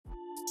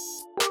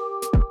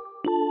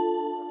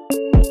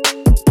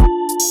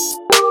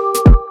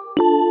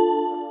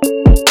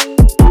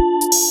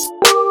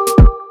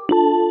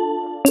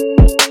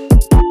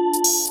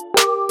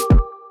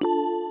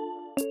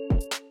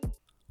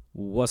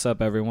What's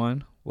up,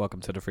 everyone? Welcome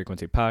to the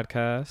Frequency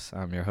Podcast.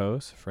 I'm your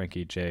host,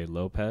 Frankie J.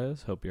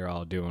 Lopez. Hope you're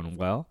all doing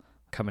well.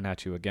 Coming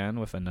at you again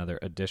with another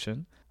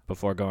edition.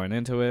 Before going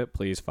into it,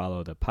 please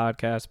follow the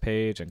podcast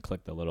page and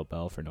click the little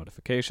bell for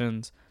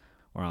notifications.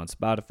 We're on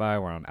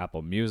Spotify, we're on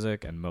Apple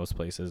Music, and most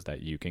places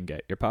that you can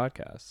get your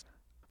podcasts.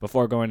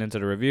 Before going into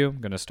the review,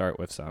 I'm going to start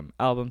with some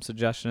album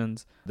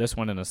suggestions. This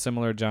one in a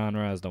similar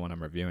genre as the one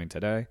I'm reviewing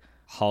today.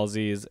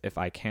 Halsey's If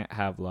I Can't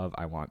Have Love,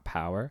 I Want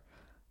Power.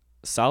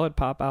 Solid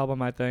pop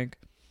album, I think.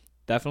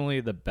 Definitely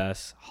the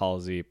best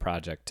Halsey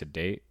project to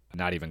date.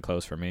 Not even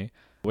close for me,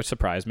 which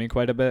surprised me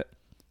quite a bit.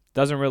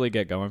 Doesn't really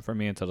get going for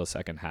me until the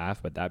second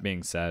half, but that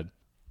being said,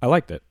 I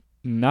liked it.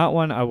 Not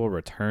one I will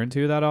return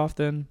to that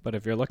often, but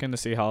if you're looking to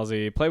see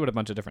Halsey play with a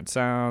bunch of different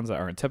sounds that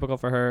aren't typical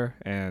for her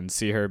and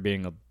see her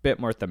being a bit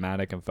more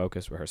thematic and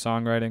focused with her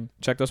songwriting,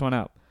 check this one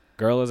out.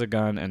 Girl Is a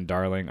Gun and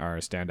Darling are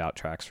standout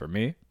tracks for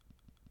me.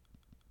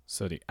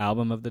 So the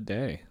album of the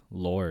day,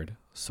 Lorde,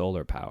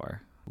 Solar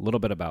Power. A little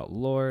bit about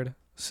Lorde,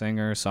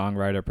 singer,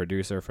 songwriter,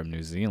 producer from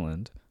New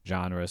Zealand.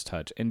 Genres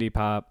touch indie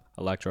pop,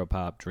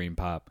 electropop, dream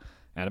pop,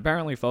 and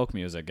apparently folk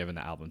music given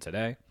the album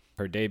today.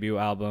 Her debut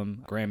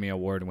album, Grammy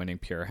Award-winning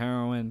Pure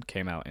Heroine,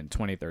 came out in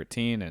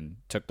 2013 and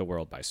took the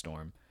world by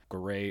storm.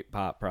 Great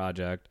pop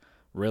project,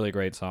 really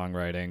great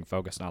songwriting,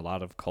 focused on a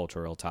lot of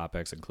cultural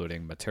topics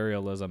including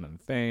materialism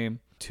and fame.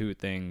 Two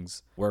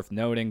things worth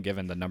noting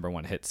given the number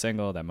one hit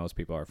single that most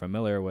people are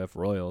familiar with,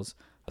 Royals,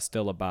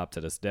 still a bop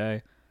to this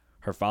day.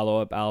 Her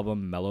follow-up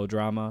album,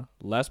 Melodrama,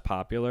 less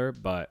popular,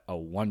 but a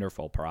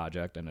wonderful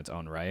project in its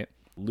own right.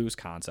 Loose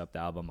concept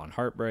album on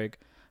Heartbreak.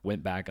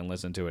 Went back and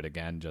listened to it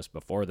again just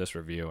before this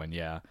review, and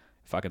yeah,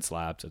 fucking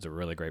slaps. It's a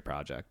really great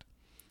project.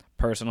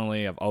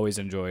 Personally, I've always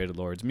enjoyed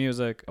Lorde's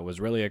music. I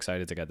was really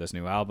excited to get this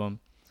new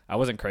album. I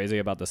wasn't crazy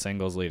about the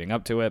singles leading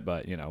up to it,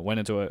 but, went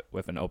into it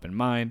with an open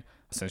mind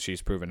since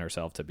she's proven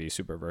herself to be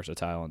super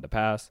versatile in the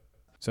past.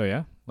 So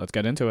yeah, let's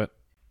get into it.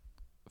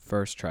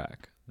 First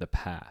track, The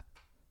Path.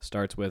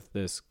 Starts with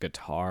this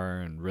guitar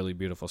and really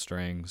beautiful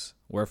strings.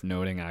 Worth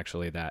noting,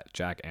 actually, that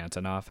Jack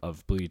Antonoff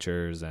of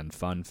Bleachers and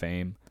Fun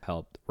fame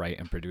helped write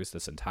and produce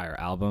this entire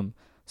album.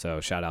 So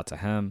shout out to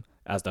him.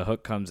 As the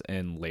hook comes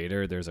in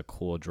later, there's a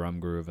cool drum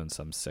groove and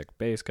some sick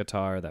bass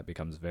guitar that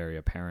becomes very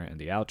apparent in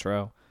the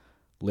outro.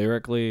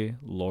 Lyrically,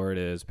 Lorde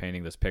is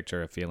painting this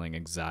picture of feeling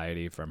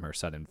anxiety from her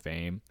sudden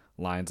fame.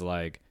 Lines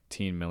like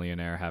teen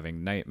millionaire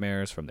having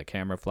nightmares from the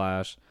camera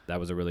flash.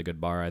 That was a really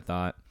good bar, I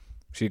thought.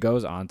 She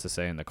goes on to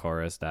say in the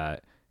chorus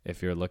that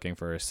if you're looking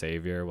for a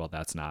savior, well,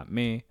 that's not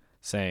me,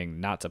 saying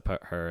not to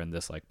put her in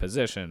this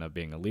position of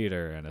being a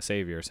leader and a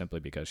savior simply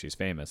because she's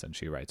famous and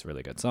she writes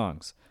really good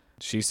songs.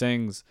 She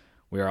sings,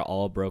 "We are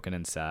all broken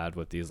and sad,"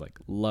 with these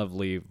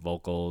lovely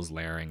vocals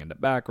layering in the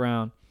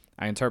background.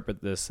 I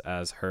interpret this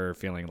as her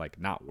feeling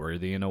not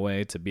worthy in a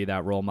way to be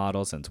that role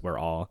model since we're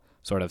all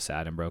sort of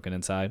sad and broken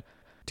inside.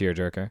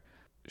 Tearjerker.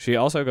 She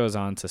also goes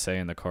on to say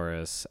in the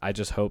chorus, "I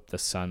just hope the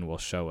sun will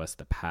show us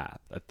the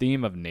path," a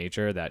theme of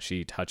nature that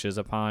she touches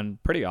upon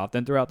pretty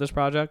often throughout this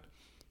project.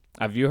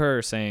 I view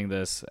her saying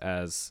this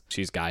as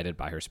she's guided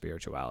by her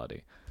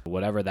spirituality,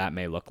 whatever that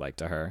may look like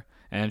to her,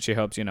 and she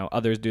hopes,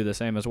 others do the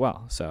same as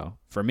well. So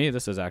for me,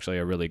 this is actually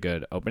a really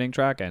good opening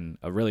track and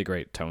a really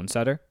great tone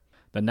setter.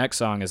 The next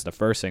song is the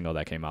first single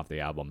that came off the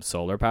album,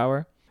 Solar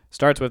Power.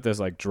 Starts with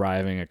this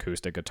driving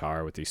acoustic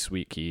guitar with these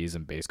sweet keys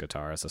and bass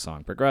guitar as the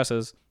song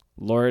progresses.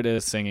 Lorde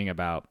is singing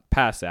about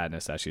past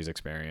sadness that she's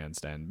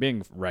experienced and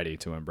being ready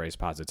to embrace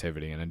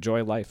positivity and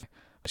enjoy life.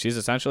 She's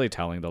essentially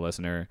telling the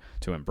listener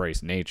to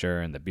embrace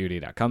nature and the beauty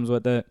that comes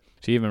with it.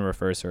 She even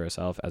refers to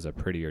herself as a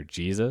prettier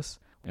Jesus,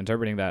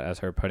 interpreting that as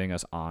her putting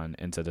us on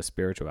into the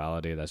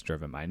spirituality that's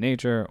driven by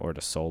nature, or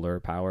the solar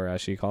power as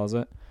she calls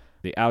it.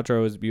 The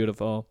outro is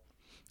beautiful.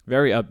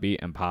 Very upbeat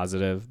and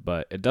positive,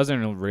 but it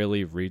doesn't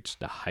really reach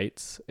the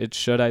heights it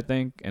should, I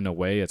think. In a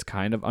way, it's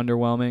kind of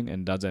underwhelming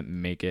and doesn't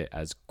make it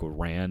as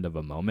grand of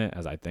a moment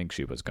as I think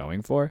she was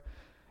going for.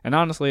 And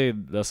honestly,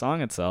 the song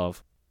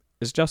itself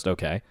is just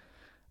okay.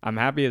 I'm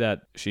happy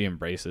that she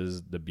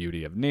embraces the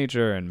beauty of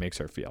nature and makes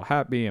her feel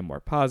happy and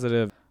more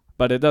positive,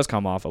 but it does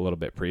come off a little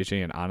bit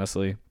preachy, and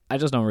honestly, I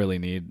just don't really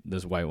need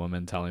this white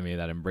woman telling me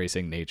that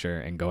embracing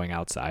nature and going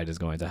outside is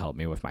going to help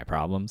me with my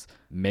problems.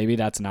 Maybe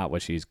that's not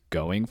what she's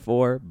going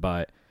for,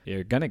 but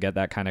you're going to get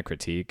that kind of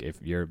critique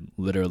if you're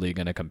literally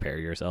going to compare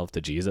yourself to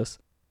Jesus.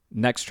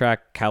 Next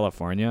track,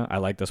 California. I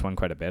like this one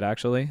quite a bit,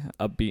 actually.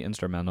 Upbeat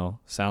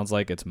instrumental. Sounds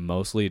like it's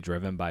mostly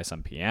driven by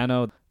some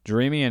piano.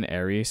 Dreamy and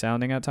airy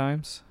sounding at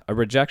times. A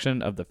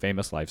rejection of the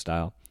famous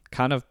lifestyle.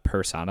 Kind of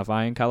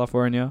personifying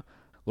California.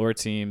 Lorde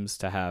seems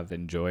to have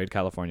enjoyed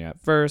California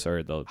at first,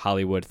 or the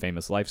Hollywood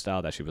famous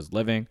lifestyle that she was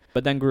living,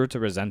 but then grew to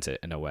resent it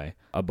in a way.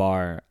 A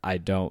bar, "I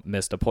don't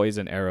miss the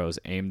poison arrows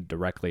aimed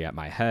directly at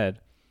my head."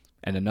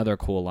 And another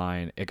cool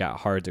line, "It got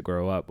hard to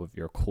grow up with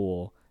your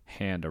cool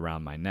hand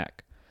around my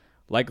neck."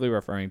 Likely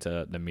referring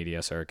to the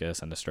media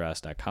circus and the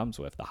stress that comes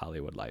with the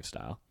Hollywood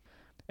lifestyle.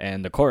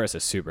 And the chorus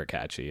is super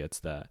catchy. It's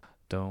the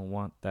Don't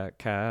want that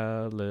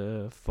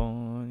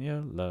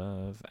California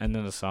love. And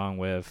then the song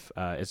with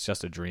It's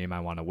Just a Dream,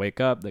 I Want to Wake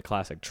Up, the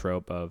classic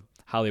trope of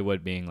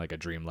Hollywood being like a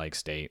dreamlike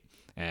state,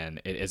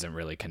 and it isn't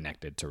really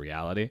connected to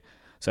reality.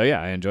 So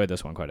yeah, I enjoyed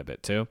this one quite a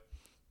bit too.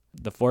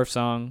 The fourth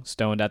song,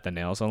 Stoned at the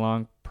Nail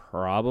Salon,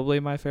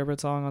 probably my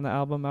favorite song on the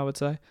album, I would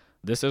say.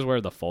 This is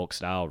where the folk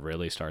style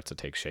really starts to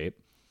take shape.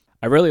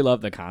 I really love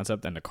the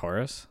concept and the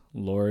chorus.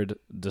 Lorde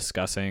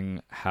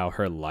discussing how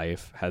her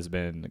life has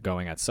been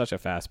going at such a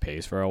fast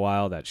pace for a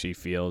while that she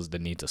feels the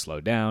need to slow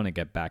down and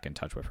get back in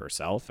touch with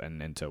herself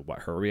and into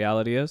what her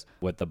reality is.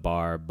 With the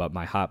bar, but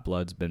my hot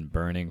blood's been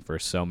burning for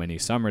so many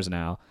summers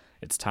now,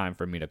 it's time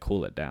for me to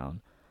cool it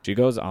down. She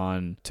goes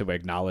on to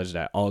acknowledge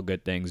that all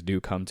good things do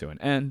come to an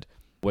end,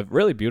 with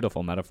really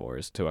beautiful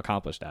metaphors to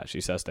accomplish that.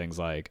 She says things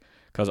like,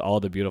 because all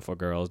the beautiful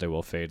girls, they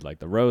will fade like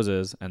the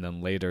roses, and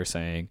then later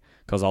saying,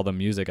 because all the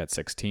music at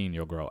 16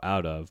 you'll grow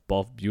out of,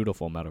 both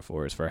beautiful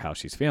metaphors for how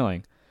she's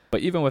feeling.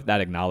 But even with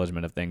that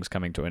acknowledgement of things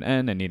coming to an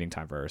end and needing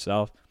time for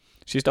herself,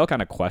 she still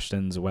kind of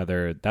questions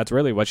whether that's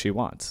really what she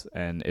wants,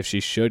 and if she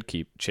should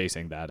keep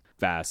chasing that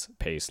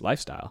fast-paced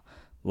lifestyle.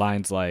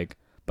 Lines like,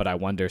 but I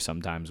wonder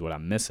sometimes what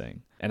I'm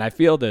missing. And I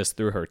feel this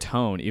through her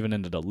tone, even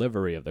in the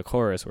delivery of the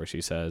chorus where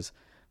she says,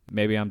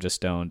 maybe I'm just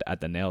stoned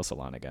at the nail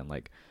salon again.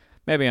 Like,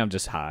 maybe I'm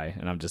just high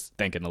and I'm just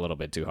thinking a little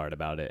bit too hard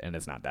about it and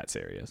it's not that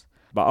serious.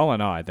 But all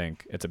in all, I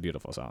think it's a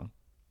beautiful song.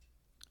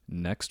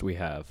 Next, we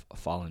have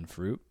Fallen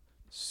Fruit.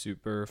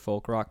 Super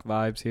folk rock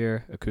vibes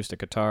here. Acoustic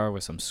guitar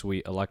with some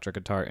sweet electric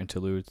guitar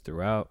interludes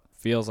throughout.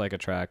 Feels like a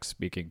track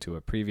speaking to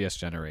a previous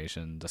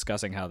generation,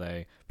 discussing how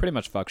they pretty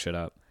much fuck shit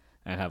up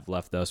and have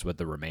left us with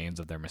the remains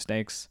of their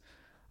mistakes.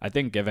 I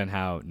think given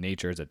how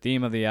nature is a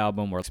theme of the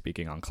album, we're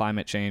speaking on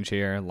climate change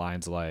here.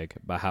 Lines like,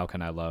 but how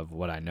can I love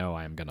what I know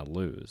I am going to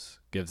lose?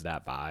 Gives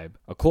that vibe.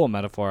 A cool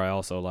metaphor I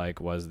also like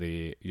was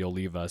the, you'll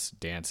leave us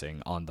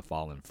dancing on the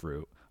fallen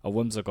fruit. A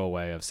whimsical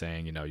way of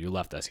saying, you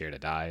left us here to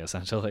die,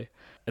 essentially.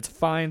 It's a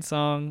fine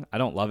song. I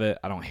don't love it.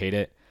 I don't hate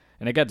it.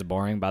 And it gets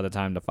boring by the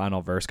time the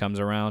final verse comes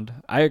around.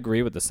 I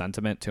agree with the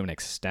sentiment to an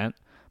extent.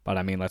 But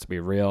I mean, let's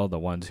be real, the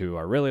ones who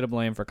are really to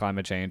blame for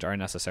climate change aren't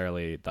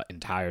necessarily the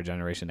entire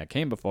generation that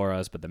came before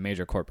us, but the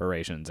major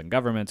corporations and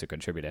governments who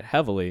contributed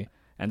heavily.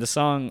 And the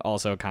song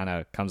also kind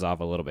of comes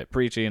off a little bit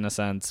preachy in a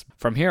sense.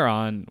 From here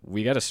on,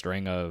 we get a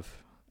string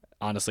of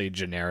honestly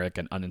generic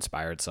and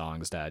uninspired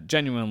songs that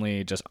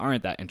genuinely just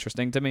aren't that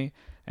interesting to me,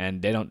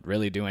 and they don't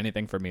really do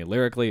anything for me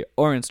lyrically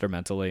or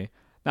instrumentally.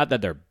 Not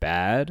that they're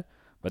bad,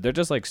 but they're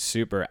just like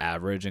super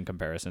average in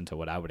comparison to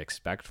what I would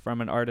expect from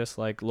an artist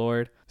like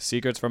Lorde.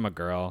 Secrets from a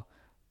Girl,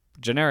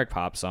 generic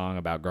pop song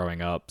about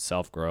growing up,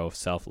 self-growth,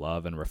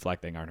 self-love, and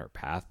reflecting on her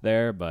path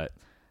there, but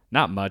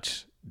not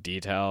much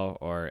detail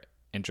or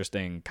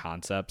interesting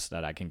concepts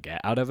that I can get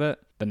out of it.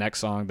 The next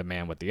song, The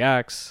Man with the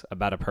Axe,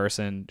 about a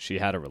person she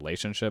had a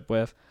relationship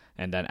with,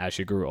 and then as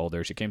she grew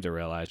older, she came to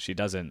realize she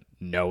doesn't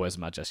know as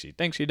much as she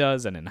thinks she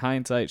does, and in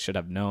hindsight, should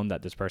have known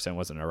that this person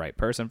wasn't the right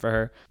person for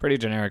her. Pretty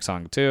generic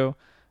song too.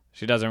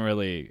 She doesn't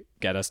really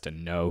get us to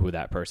know who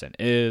that person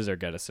is or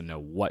get us to know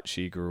what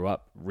she grew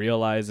up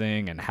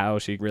realizing and how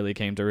she really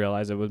came to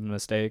realize it was a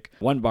mistake.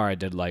 One bar I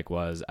did like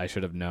was, I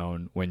should have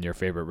known when your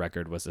favorite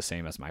record was the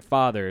same as my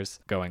father's,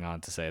 going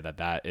on to say that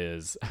that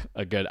is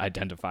a good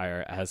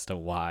identifier as to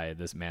why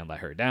this man let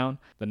her down.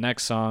 The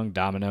next song,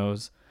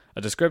 Dominoes,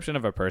 a description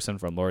of a person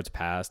from Lorde's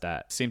past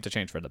that seemed to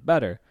change for the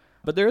better.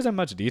 But there isn't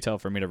much detail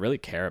for me to really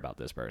care about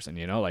this person,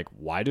 like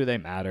why do they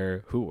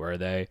matter? Who were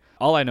they?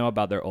 All I know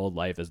about their old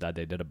life is that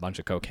they did a bunch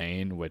of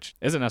cocaine, which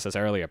isn't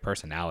necessarily a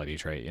personality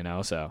trait,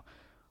 so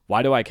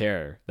why do I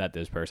care that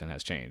this person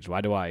has changed?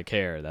 Why do I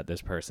care that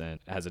this person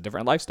has a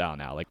different lifestyle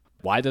now? Like,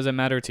 why does it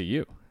matter to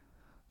you?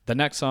 The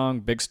next song,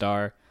 Big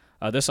Star.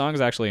 This song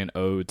is actually an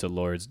ode to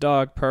Lorde's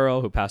dog,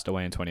 Pearl, who passed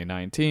away in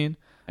 2019,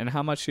 and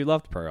how much she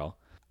loved Pearl.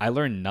 I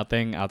learned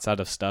nothing outside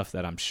of stuff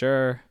that I'm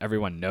sure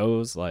everyone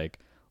knows, like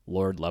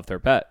Lorde loved her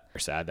pet. You're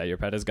sad that your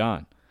pet is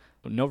gone.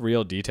 No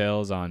real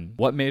details on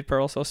what made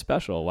Pearl so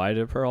special. Why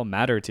did Pearl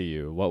matter to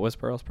you? What was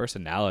Pearl's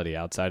personality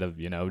outside of,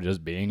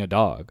 just being a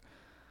dog?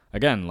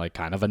 Again, like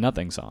kind of a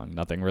nothing song.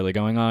 Nothing really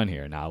going on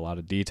here. Not a lot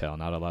of detail,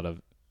 not a lot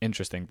of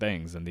interesting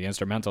things. And the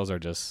instrumentals are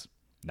just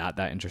not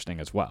that interesting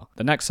as well.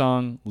 The next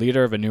song,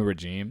 Leader of a New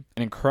Regime,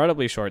 an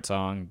incredibly short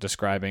song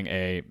describing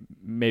a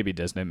maybe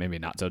distant, maybe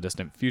not so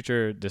distant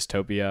future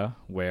dystopia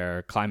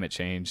where climate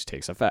change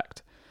takes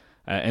effect.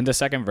 And the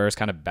second verse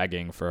kind of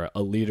begging for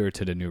a leader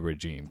to the new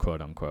regime,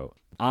 quote unquote.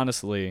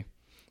 Honestly,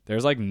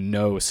 there's like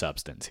no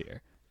substance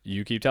here.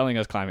 You keep telling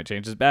us climate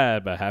change is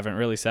bad, but haven't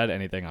really said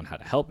anything on how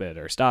to help it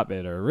or stop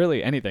it or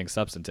really anything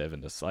substantive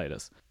in the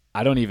slightest.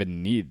 I don't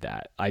even need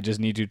that. I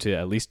just need you to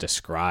at least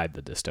describe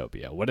the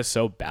dystopia. What is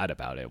so bad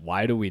about it?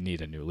 Why do we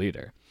need a new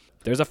leader?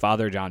 There's a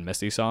Father John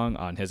Misty song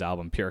on his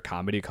album Pure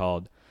Comedy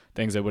called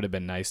Things That Would Have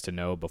Been Nice to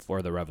Know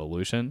Before the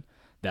Revolution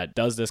that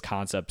does this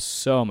concept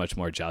so much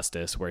more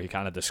justice, where he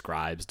kind of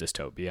describes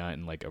dystopia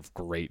in like a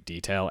great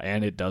detail,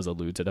 and it does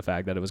allude to the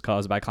fact that it was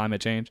caused by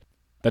climate change.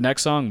 The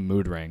next song,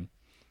 Mood Ring.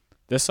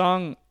 This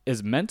song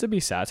is meant to be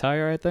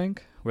satire, I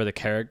think, where the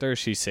character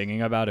she's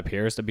singing about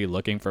appears to be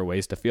looking for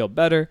ways to feel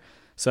better,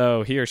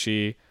 so he or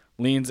she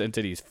leans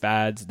into these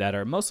fads that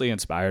are mostly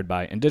inspired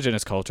by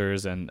indigenous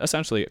cultures and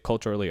essentially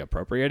culturally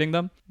appropriating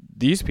them.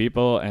 These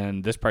people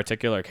and this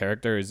particular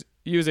character is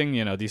using,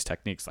 these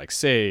techniques like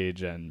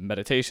sage and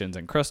meditations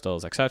and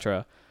crystals,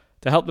 etc.,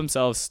 to help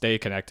themselves stay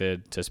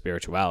connected to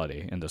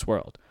spirituality in this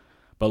world.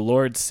 But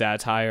Lorde's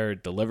satire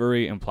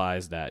delivery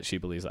implies that she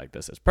believes like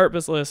this is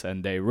purposeless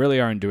and they really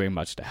aren't doing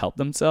much to help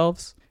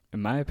themselves.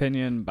 In my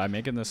opinion, by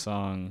making this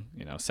song,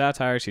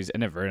 satire, she's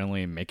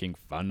inadvertently making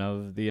fun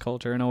of the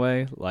culture in a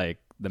way. Like,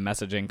 the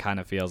messaging kind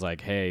of feels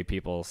like, hey,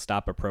 people,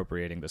 stop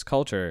appropriating this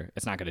culture.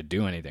 It's not going to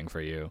do anything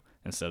for you.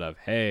 Instead of,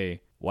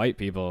 hey, white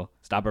people,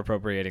 stop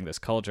appropriating this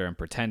culture and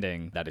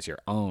pretending that it's your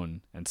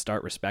own and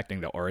start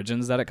respecting the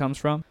origins that it comes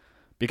from.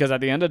 Because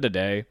at the end of the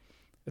day,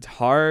 it's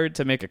hard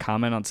to make a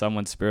comment on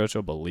someone's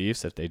spiritual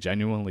beliefs if they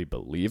genuinely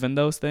believe in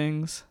those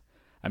things.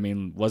 I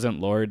mean, wasn't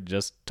Lorde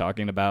just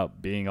talking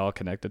about being all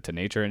connected to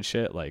nature and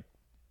shit like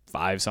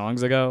 5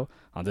 songs ago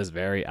on this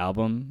very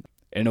album?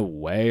 In a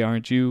way,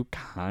 aren't you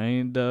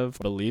kind of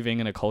believing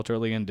in a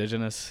culturally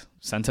indigenous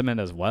sentiment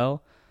as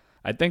well?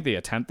 I think the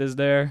attempt is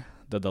there.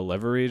 The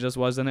delivery just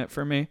wasn't it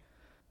for me.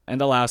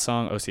 And the last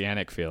song,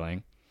 Oceanic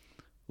Feeling.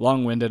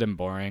 Long-winded and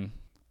boring.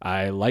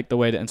 I like the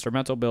way the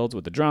instrumental builds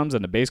with the drums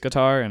and the bass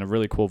guitar and a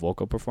really cool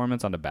vocal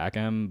performance on the back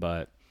end,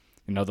 but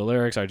the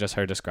lyrics are just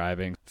her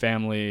describing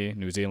family,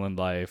 New Zealand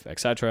life,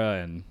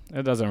 etc., and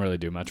it doesn't really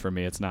do much for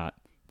me. It's not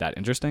that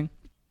interesting.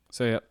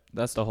 So yeah,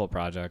 that's the whole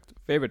project.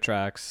 Favorite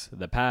tracks,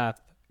 The Path,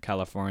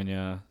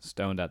 California,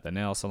 Stoned at the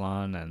Nail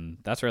Salon, and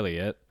that's really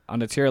it. On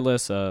the tier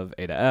list of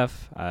A to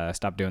F, I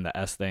stopped doing the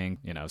S thing.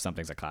 If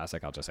something's a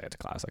classic, I'll just say it's a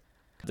classic.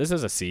 This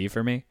is a C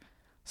for me.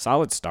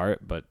 Solid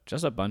start, but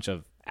just a bunch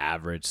of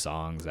average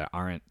songs that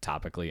aren't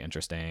topically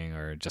interesting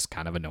or just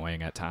kind of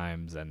annoying at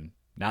times and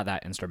not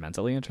that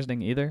instrumentally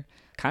interesting either.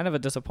 Kind of a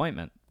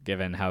disappointment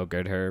given how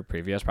good her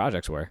previous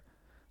projects were.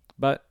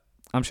 But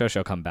I'm sure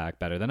she'll come back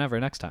better than ever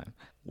next time.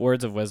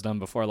 Words of wisdom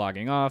before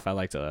logging off. I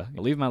like to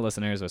leave my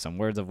listeners with some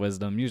words of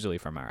wisdom, usually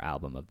from our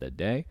album of the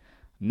day.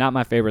 Not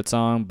my favorite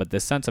song, but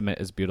this sentiment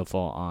is beautiful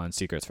on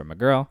Secrets from a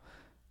Girl.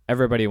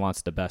 Everybody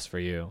wants the best for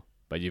you,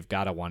 but you've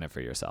got to want it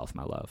for yourself,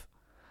 my love.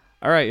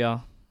 All right,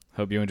 y'all.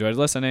 Hope you enjoyed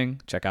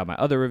listening. Check out my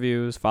other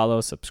reviews.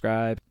 Follow,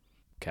 subscribe.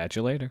 Catch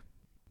you later.